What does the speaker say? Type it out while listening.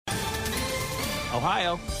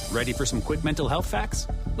Ohio, ready for some quick mental health facts?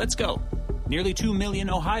 Let's go. Nearly 2 million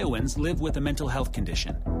Ohioans live with a mental health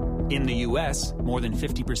condition. In the U.S., more than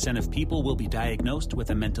 50% of people will be diagnosed with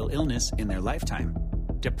a mental illness in their lifetime.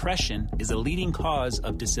 Depression is a leading cause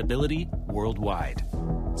of disability worldwide.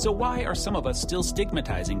 So why are some of us still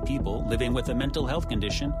stigmatizing people living with a mental health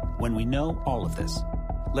condition when we know all of this?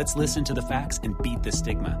 Let's listen to the facts and beat the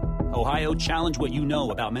stigma. Ohio, challenge what you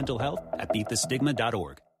know about mental health at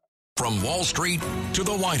beatthestigma.org. From Wall Street to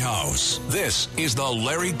the White House, this is the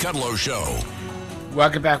Larry Kudlow Show.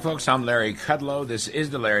 Welcome back, folks. I'm Larry Kudlow. This is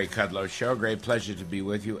the Larry Kudlow Show. Great pleasure to be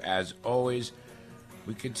with you, as always.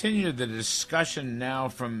 We continue the discussion now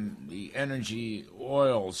from the energy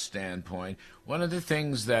oil standpoint. One of the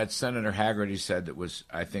things that Senator Hagerty said that was,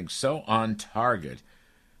 I think, so on target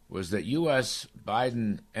was that U.S.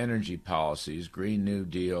 Biden energy policies, Green New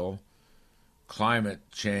Deal, climate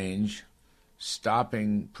change,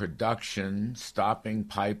 stopping production, stopping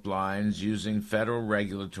pipelines, using federal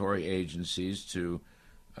regulatory agencies to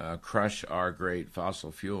crush our great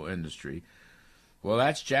fossil fuel industry. Well,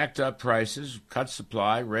 that's jacked up prices, cut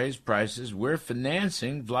supply, raised prices. We're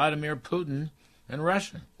financing Vladimir Putin and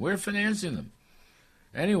Russia. We're financing them.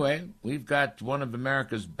 Anyway, we've got one of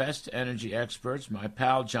America's best energy experts, my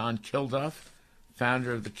pal John Kilduff,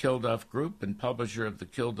 founder of the Kilduff Group and publisher of the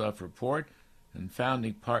Kilduff Report, and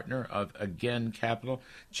founding partner of Again Capital.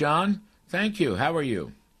 John, thank you. How are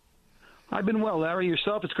you? I've been well, Larry.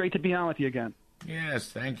 Yourself? It's great to be on with you again. Yes,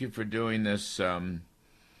 thank you for doing this. I'm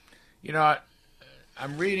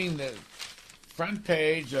reading the front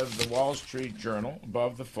page of the Wall Street Journal,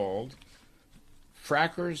 above the fold.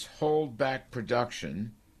 Frackers hold back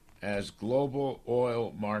production as global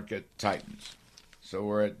oil market tightens. So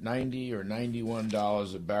we're at $90 or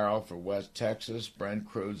 $91 a barrel for West Texas. Brent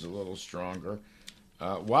crude's a little stronger.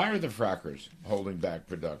 Why are the frackers holding back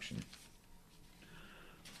production?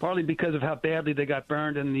 Partly because of how badly they got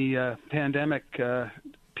burned in the pandemic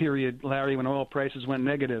period, Larry, when oil prices went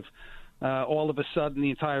negative. All of a sudden,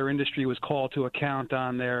 the entire industry was called to account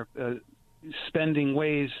on their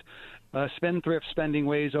spendthrift spending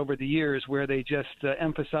ways over the years, where they just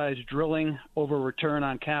emphasized drilling over return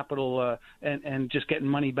on capital and just getting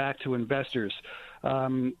money back to investors.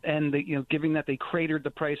 Given that they cratered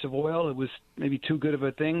the price of oil, it was maybe too good of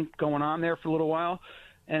a thing going on there for a little while.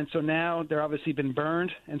 And so now they're obviously been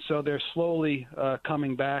burned, and so they're slowly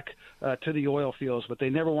coming back to the oil fields. But they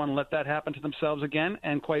never want to let that happen to themselves again.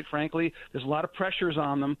 And quite frankly, there's a lot of pressures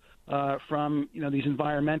on them from these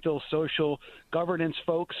environmental, social, governance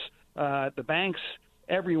folks, the banks,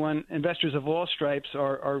 everyone, investors of all stripes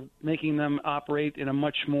are making them operate in a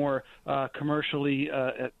much more commercially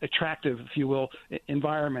attractive, if you will,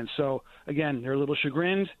 environment. So, again, they're a little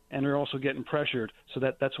chagrined, and they're also getting pressured. So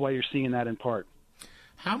that's why you're seeing that in part.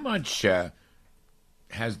 How much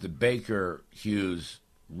has the Baker Hughes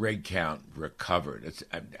rig count recovered?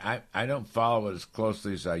 I don't follow it as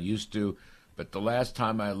closely as I used to, but the last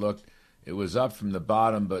time I looked, it was up from the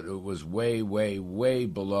bottom, but it was way, way, way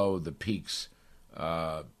below the peaks,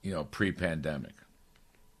 pre-pandemic.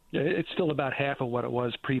 Yeah, it's still about half of what it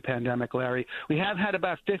was pre-pandemic, Larry. We have had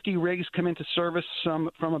about 50 rigs come into service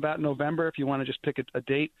from about November, if you want to just pick a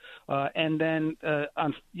date. And then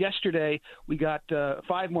on yesterday, we got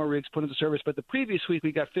 5 more rigs put into service, but the previous week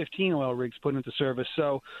we got 15 oil rigs put into service.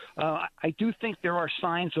 So I do think there are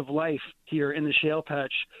signs of life here in the shale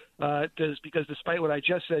patch, because despite what I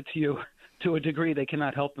just said to you, to a degree, they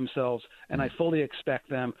cannot help themselves, and I fully expect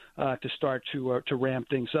them to start to ramp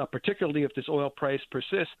things up, particularly if this oil price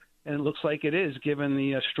persists, and it looks like it is, given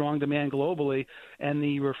the strong demand globally and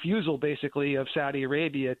the refusal, basically, of Saudi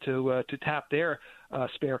Arabia to tap their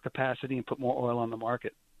spare capacity and put more oil on the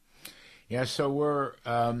market. Yeah, so we're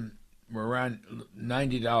around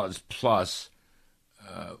 $90 plus.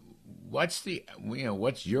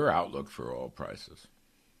 What's your outlook for oil prices?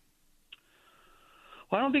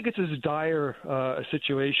 Well, I don't think it's as dire a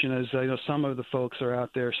situation as some of the folks are out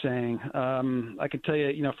there saying. I can tell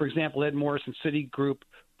you, for example, Ed Morrison, Citigroup,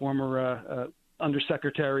 former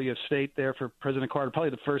Undersecretary of State there for President Carter, probably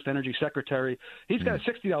the first energy secretary. He's got a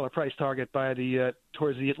 $60 price target by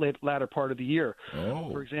towards the latter part of the year.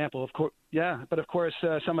 Oh. For example, of course, yeah. But of course,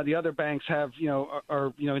 some of the other banks are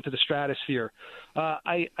into the stratosphere.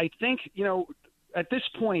 I think at this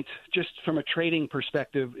point, just from a trading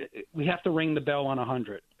perspective, we have to ring the bell on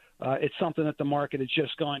 100. It's something that the market is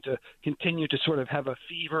just going to continue to sort of have a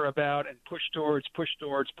fever about and push towards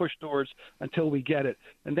until we get it.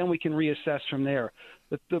 And then we can reassess from there.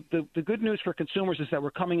 The good news for consumers is that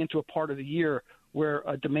we're coming into a part of the year where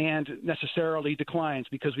demand necessarily declines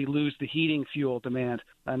because we lose the heating fuel demand.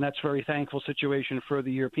 And that's a very thankful situation for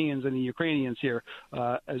the Europeans and the Ukrainians here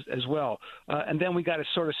as well. And then we got to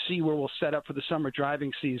sort of see where we'll set up for the summer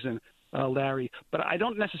driving season. Larry. But I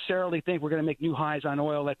don't necessarily think we're going to make new highs on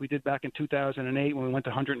oil like we did back in 2008 when we went to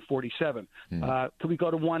 147. Could we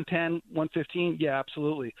go to 110, 115? Yeah,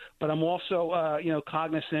 absolutely. But I'm also,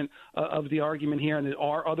 cognizant of the argument here, and there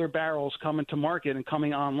are other barrels coming to market and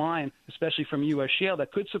coming online, especially from U.S. shale,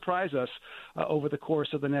 that could surprise us over the course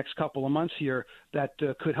of the next couple of months here that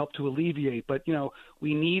could help to alleviate. But,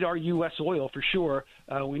 we need our U.S. oil for sure.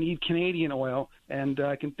 We need Canadian oil, and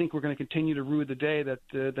I think we're going to continue to rue the day that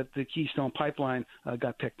the Keystone Pipeline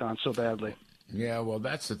got picked on so badly. Yeah, well,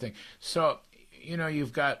 that's the thing. So,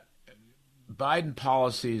 you've got Biden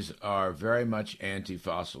policies are very much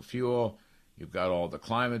anti-fossil fuel. You've got all the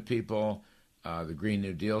climate people, the Green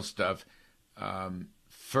New Deal stuff.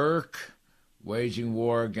 FERC waging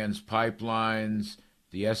war against pipelines,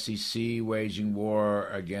 the SEC waging war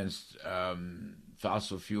against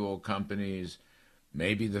fossil fuel companies,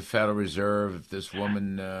 maybe the Federal Reserve, if this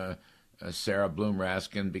woman, Sarah Bloom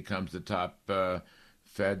Raskin, becomes the top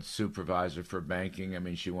Fed supervisor for banking. I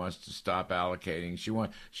mean, she wants to stop allocating.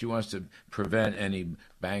 She wants to prevent any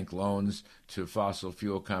bank loans to fossil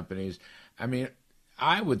fuel companies. I mean,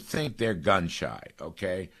 I would think they're gun shy,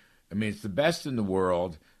 okay? I mean, it's the best in the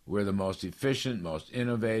world. We're the most efficient, most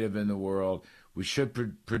innovative in the world. We should be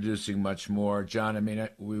producing much more. John, I mean,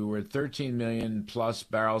 we were at 13 million plus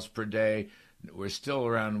barrels per day. We're still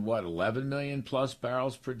around, 11 million plus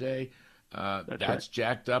barrels per day? That's right.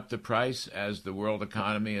 Jacked up the price as the world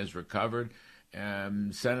economy has recovered.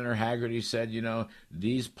 Senator Haggerty said,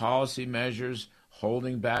 these policy measures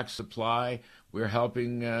holding back supply, we're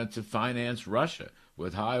helping to finance Russia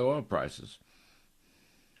with high oil prices.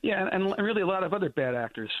 Yeah, and really a lot of other bad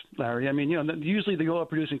actors, Larry. I mean, usually the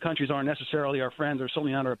oil-producing countries aren't necessarily our friends, or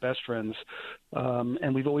certainly not our best friends.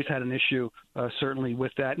 And we've always had an issue, certainly,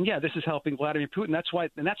 with that. And, yeah, this is helping Vladimir Putin. That's why,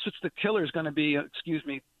 and that's what the killer is going to be, excuse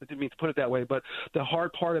me, I didn't mean to put it that way, but the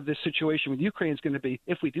hard part of this situation with Ukraine is going to be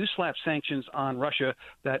if we do slap sanctions on Russia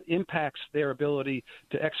that impacts their ability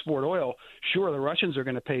to export oil, sure, the Russians are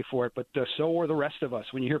going to pay for it, but so are the rest of us.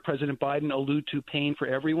 When you hear President Biden allude to pain for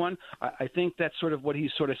everyone, I think that's sort of what he's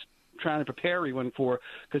sort of trying to prepare everyone for,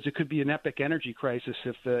 because it could be an epic energy crisis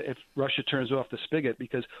if Russia turns off the spigot,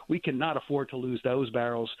 because we cannot afford to lose those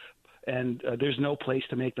barrels. And there's no place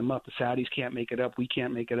to make them up. The Saudis can't make it up. We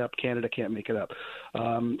can't make it up. Canada can't make it up.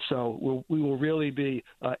 So we will really be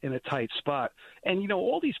in a tight spot. And,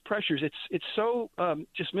 all these pressures, it's so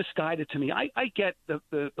just misguided to me. I get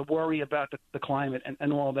the worry about the climate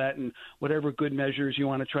and all that, and whatever good measures you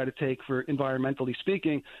want to try to take for environmentally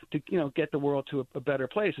speaking to, get the world to a better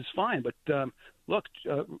place is fine. But look,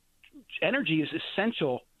 energy is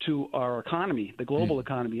essential to our economy, the global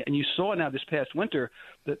economy. And you saw now this past winter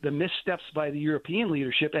the missteps by the European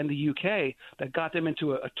leadership and the UK that got them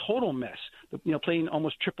into a total mess, paying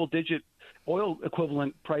almost triple-digit oil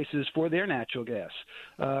equivalent prices for their natural gas,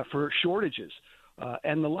 for shortages.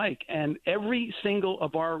 And the like. And every single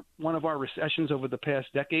one of our recessions over the past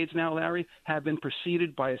decades now, Larry, have been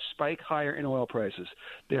preceded by a spike higher in oil prices.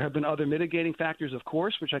 There have been other mitigating factors, of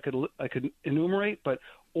course, which I could enumerate, but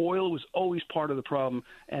oil was always part of the problem,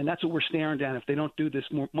 and that's what we're staring down if they don't do this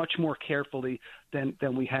much more carefully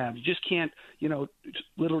than we have. You just can't,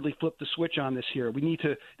 literally flip the switch on this here. It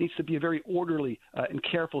needs to be a very orderly and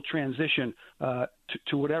careful transition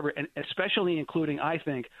to whatever, and especially including, I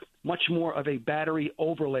think, much more of a battery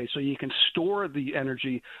overlay so you can store the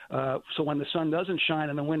energy so when the sun doesn't shine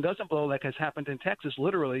and the wind doesn't blow like has happened in Texas,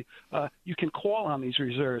 literally, you can call on these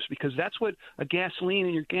reserves, because that's what a gasoline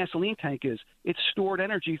in your gasoline tank is. It's stored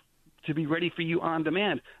energy to be ready for you on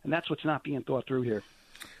demand, and that's what's not being thought through here.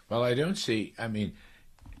 Well, I don't see,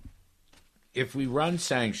 if we run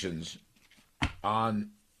sanctions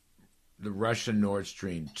on the Russian Nord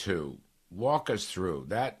Stream 2, walk us through.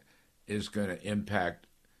 That is going to impact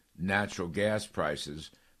natural gas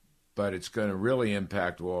prices, but it's going to really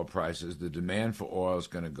impact oil prices. The demand for oil is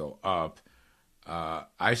going to go up.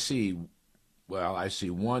 I see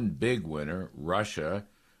one big winner, Russia.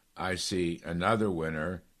 I see another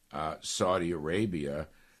winner, Saudi Arabia.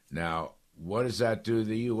 Now, what does that do to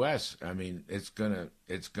the U.S.? It's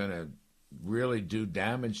gonna really do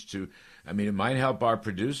damage to. It might help our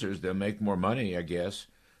producers; they'll make more money, I guess.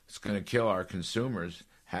 It's going to kill our consumers.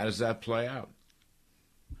 How does that play out?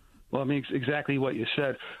 Well, exactly what you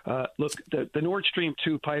said. Look, the Nord Stream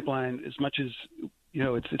 2 pipeline, as much as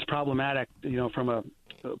it's problematic, from a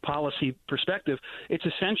policy perspective, it's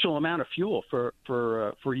essential amount of fuel for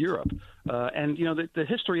Europe. And the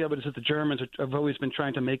history of it is that the Germans have always been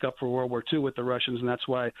trying to make up for World War II with the Russians, and that's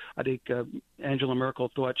why I think Angela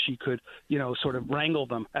Merkel thought she could sort of wrangle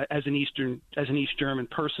them as an East German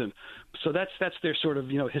person. So that's their sort of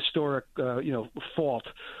historic fault.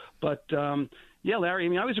 But yeah, Larry, I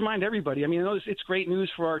mean, I always remind everybody, I mean, it's great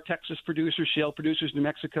news for our Texas producers, shale producers, New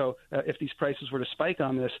Mexico, if these prices were to spike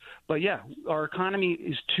on this. But yeah, our economy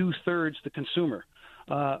is 2/3 the consumer.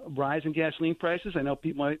 Rise in gasoline prices, I know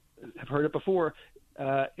people might have heard it before,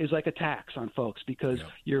 is like a tax on folks because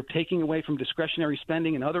you're taking away from discretionary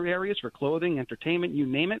spending in other areas for clothing, entertainment, you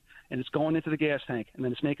name it, and it's going into the gas tank. And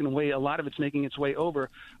then it's making a lot of it's making its way over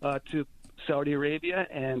to Saudi Arabia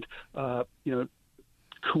and,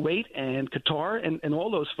 Kuwait and Qatar and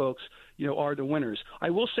all those folks, are the winners.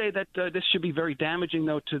 I will say that this should be very damaging,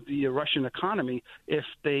 though, to the Russian economy if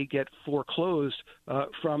they get foreclosed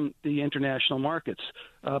from the international markets.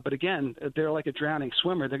 But again, they're like a drowning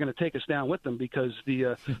swimmer. They're going to take us down with them because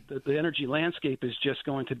the energy landscape is just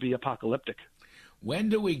going to be apocalyptic. When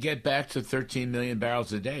do we get back to 13 million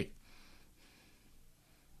barrels a day?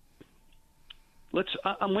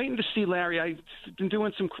 I'm waiting to see, Larry.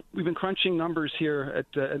 We've been crunching numbers here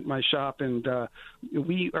at my shop, and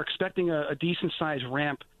we are expecting a decent sized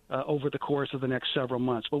ramp over the course of the next several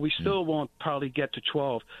months. But we still won't probably get to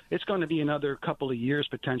 12. It's going to be another couple of years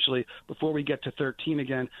potentially before we get to 13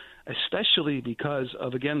 again, especially because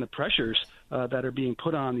of, again, the pressures that are being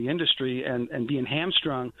put on the industry and being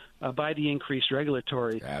hamstrung by the increased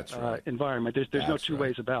regulatory environment. There's no two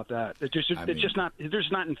ways about that. They're just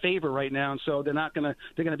not in favor right now, and so they're going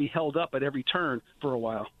to be held up at every turn for a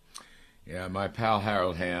while. Yeah, my pal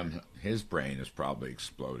Harold Hamm, his brain is probably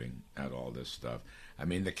exploding at all this stuff. I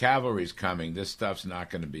mean, the cavalry's coming. This stuff's not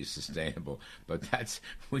going to be sustainable. But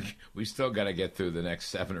we still got to get through the next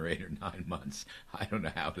 7 or 8 or 9 months. I don't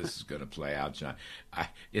know how this is going to play out, John.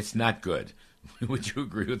 It's not good. Would you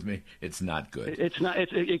agree with me? It's not good. It's not.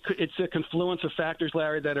 It's a confluence of factors,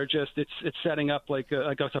 Larry, that are just it's setting up like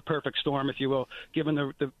it's a perfect storm, if you will.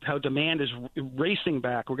 Given how demand is racing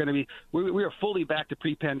back, we are fully back to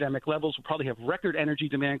pre-pandemic levels. We'll probably have record energy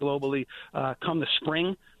demand globally come the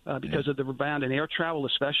spring. Because of the rebound in air travel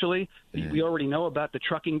especially. We already know about the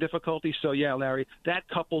trucking difficulties. So, yeah, Larry, that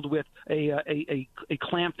coupled with a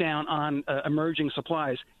clampdown on emerging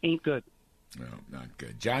supplies ain't good. No, not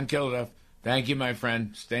good. John Kilduff, thank you, my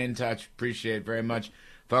friend. Stay in touch. Appreciate it very much.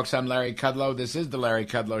 Folks, I'm Larry Kudlow. This is the Larry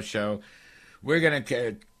Kudlow Show. We're going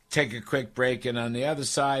to take a quick break, and on the other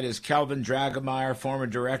side is Kelvin Dragemeyer, former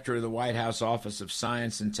director of the White House Office of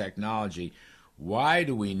Science and Technology. Why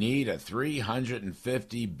do we need a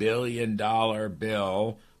 $350 billion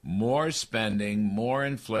bill, more spending, more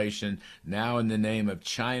inflation, now in the name of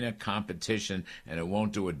China competition, and it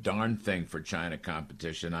won't do a darn thing for China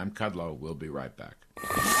competition? I'm Kudlow. We'll be right back.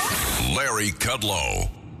 Larry Kudlow.